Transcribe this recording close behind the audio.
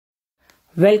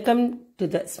Welcome to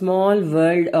the small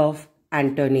world of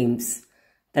antonyms,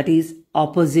 that is,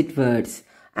 opposite words.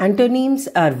 Antonyms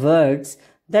are words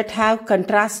that have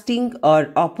contrasting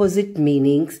or opposite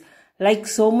meanings. Like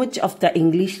so much of the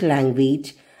English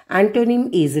language, antonym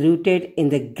is rooted in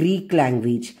the Greek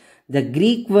language. The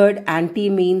Greek word anti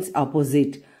means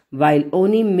opposite, while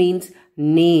onym means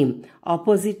name,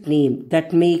 opposite name.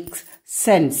 That makes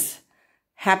sense.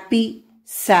 Happy,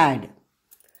 sad.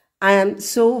 I am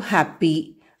so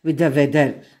happy with the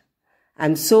weather. I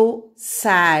am so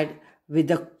sad with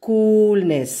the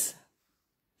coolness.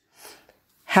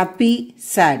 Happy,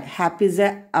 sad. Happy is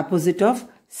the opposite of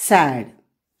sad.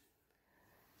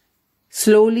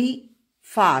 Slowly,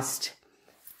 fast.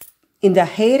 In the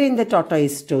Hare and the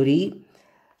Tortoise story,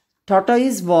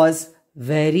 tortoise was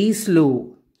very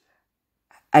slow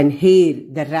and hare,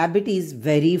 the rabbit, is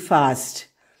very fast.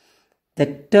 The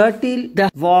turtle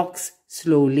walks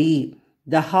slowly.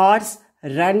 The horse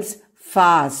runs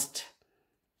fast.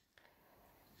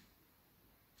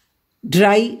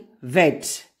 Dry,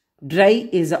 wet. Dry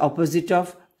is the opposite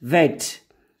of wet.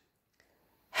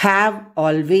 Have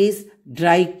always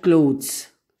dry clothes.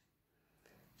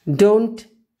 Don't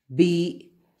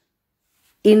be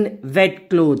in wet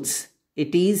clothes.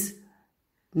 It is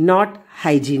not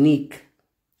hygienic.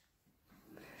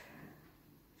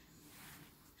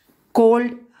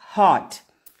 Cold, hot.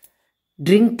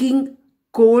 Drinking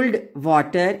cold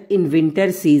water in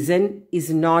winter season is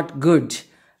not good.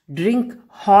 Drink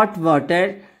hot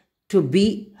water to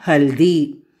be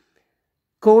healthy.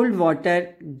 Cold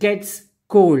water gets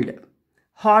cold.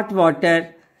 Hot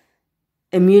water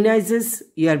immunizes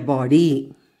your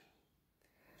body.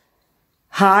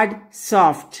 Hard,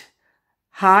 soft.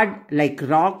 Hard like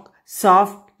rock,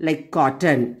 soft like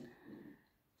cotton.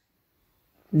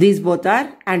 These both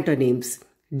are antonyms.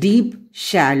 Deep,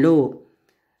 shallow.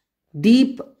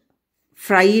 Deep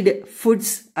fried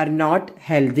foods are not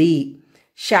healthy.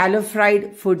 Shallow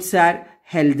fried foods are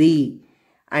healthy.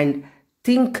 And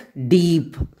think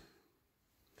deep.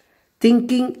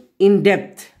 Thinking in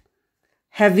depth.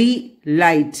 Heavy,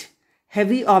 light.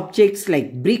 Heavy objects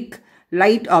like brick.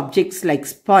 Light objects like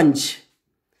sponge.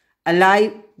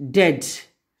 Alive, dead.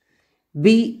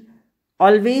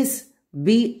 Always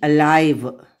be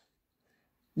alive.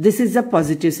 This is the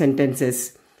positive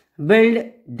sentences.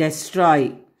 Build,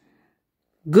 destroy.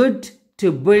 Good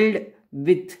to build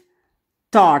with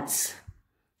thoughts.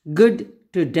 Good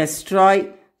to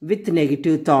destroy with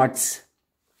negative thoughts.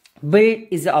 Build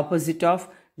is the opposite of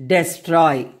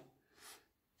destroy.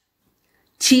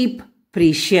 Cheap,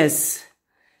 precious.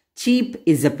 Cheap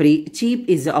is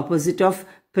the opposite of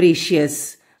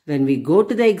precious. When we go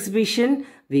to the exhibition,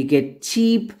 we get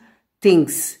cheap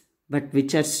things, but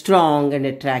which are strong and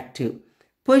attractive.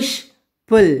 Push,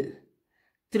 pull.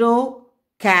 Throw,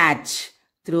 catch.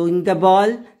 Throwing the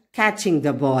ball, catching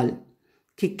the ball.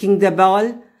 Kicking the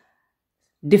ball.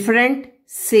 Different,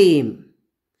 same.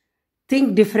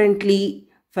 Think differently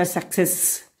for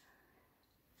success.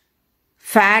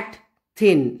 Fat,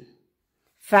 thin.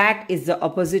 Fat is the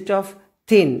opposite of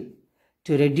thin.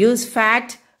 To reduce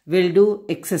fat, we'll do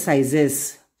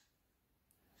exercises.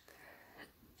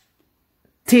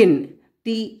 Thin,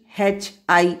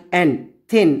 T-H-I-N,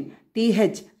 thin,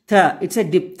 T-H, th, it's a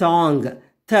diphthong,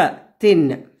 th,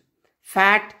 thin.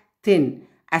 Fat, thin,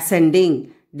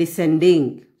 ascending,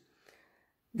 descending.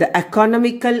 The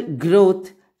economical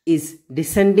growth is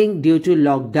descending due to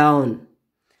lockdown.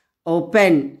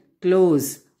 Open,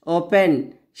 close,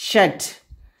 open, shut.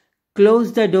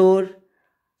 Close the door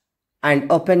and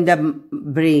open the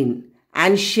brain.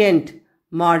 Ancient,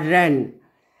 modern.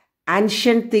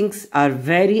 Ancient things are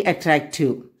very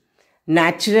attractive.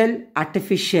 Natural,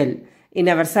 artificial. In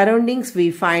our surroundings,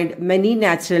 we find many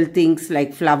natural things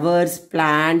like flowers,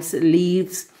 plants,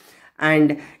 leaves.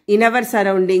 And in our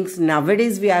surroundings,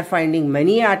 nowadays we are finding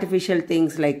many artificial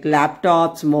things like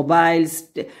laptops, mobiles,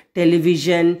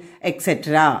 television,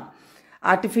 etc.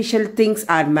 Artificial things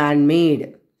are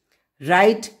man-made.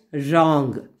 Right,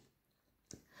 wrong.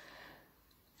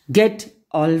 Get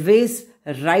always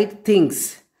right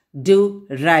things. Do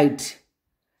right.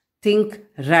 Think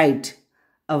right.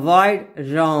 Avoid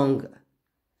wrong.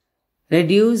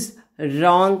 Reduce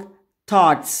wrong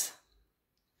thoughts.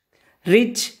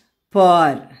 Rich,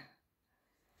 poor.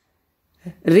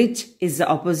 Rich is the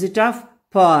opposite of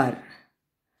poor.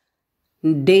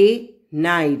 Day,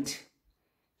 night.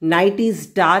 Night is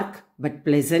dark but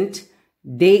pleasant.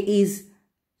 Day is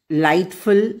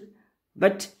lightful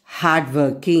but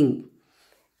hardworking.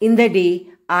 In the day,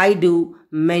 I do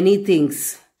many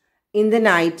things. In the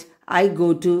night, I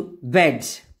go to bed.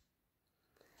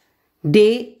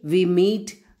 Day, we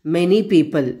meet many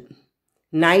people.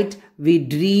 Night we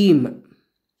dream.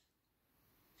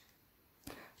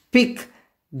 Pick,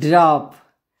 drop.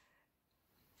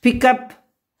 Pick up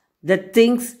the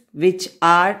things which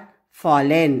are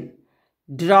fallen.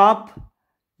 Drop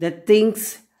the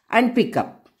things and pick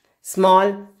up.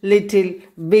 Small, little,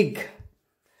 big.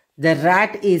 The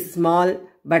rat is small,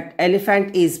 but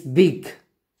elephant is big.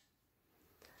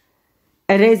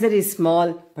 Eraser is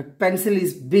small, but pencil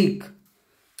is big.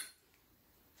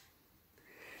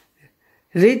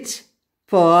 Rich,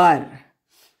 poor.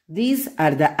 These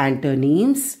are the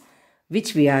antonyms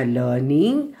which we are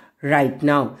learning right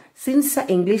now. Since the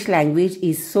English language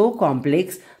is so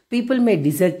complex, people may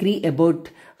disagree about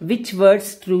which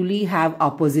words truly have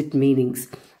opposite meanings.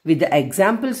 With the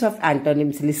examples of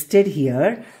antonyms listed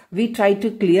here, we try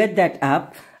to clear that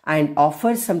up and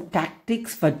offer some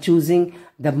tactics for choosing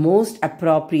the most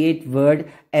appropriate word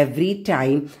every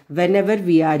time whenever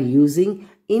we are using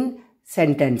in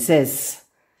sentences.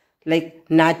 Like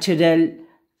natural,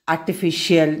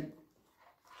 artificial,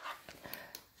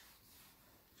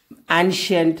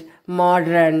 ancient,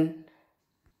 modern.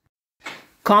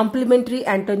 Complementary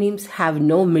antonyms have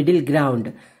no middle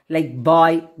ground, like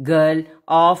boy, girl,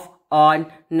 off,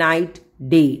 on, night,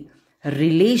 day.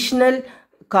 Relational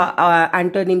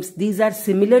antonyms, these are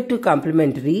similar to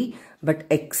complementary, but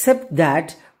except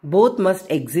that both must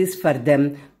exist for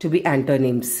them to be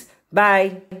antonyms.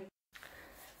 Bye.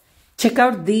 Check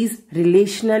out these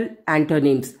relational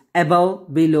antonyms: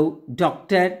 above, below,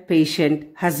 doctor,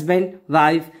 patient, husband,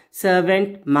 wife,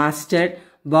 servant, master,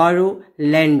 borrow,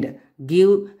 lend,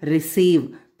 give,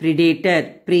 receive,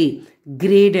 predator, prey,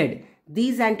 graded.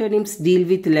 These antonyms deal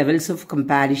with levels of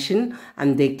comparison,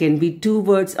 and they can be two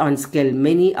words on scale.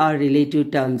 Many are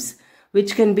relative terms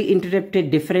which can be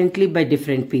interpreted differently by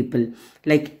different people,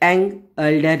 like young,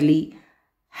 elderly,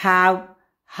 have,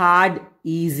 hard,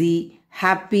 easy,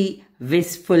 happy,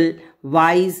 wistful,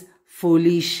 wise,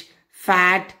 foolish,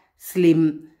 fat,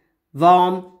 slim,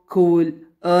 warm, cool,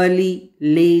 early,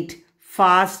 late,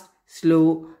 fast,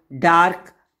 slow,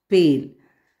 dark, pale.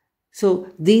 So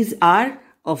these are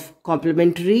of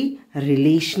complementary,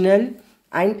 relational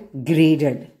and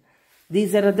graded.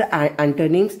 These are the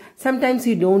antonyms. Sometimes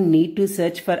you don't need to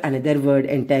search for another word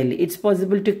entirely. It's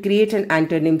possible to create an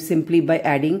antonym simply by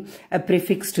adding a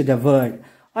prefix to the word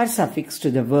or suffix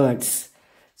to the words.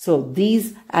 So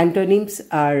these antonyms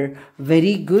are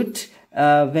very good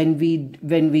when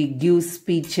we give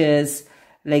speeches,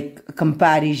 like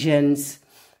comparisons.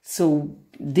 So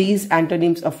these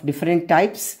antonyms of different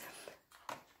types,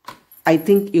 I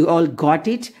think you all got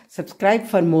it. Subscribe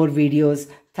for more videos.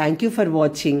 Thank you for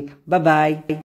watching. Bye-bye.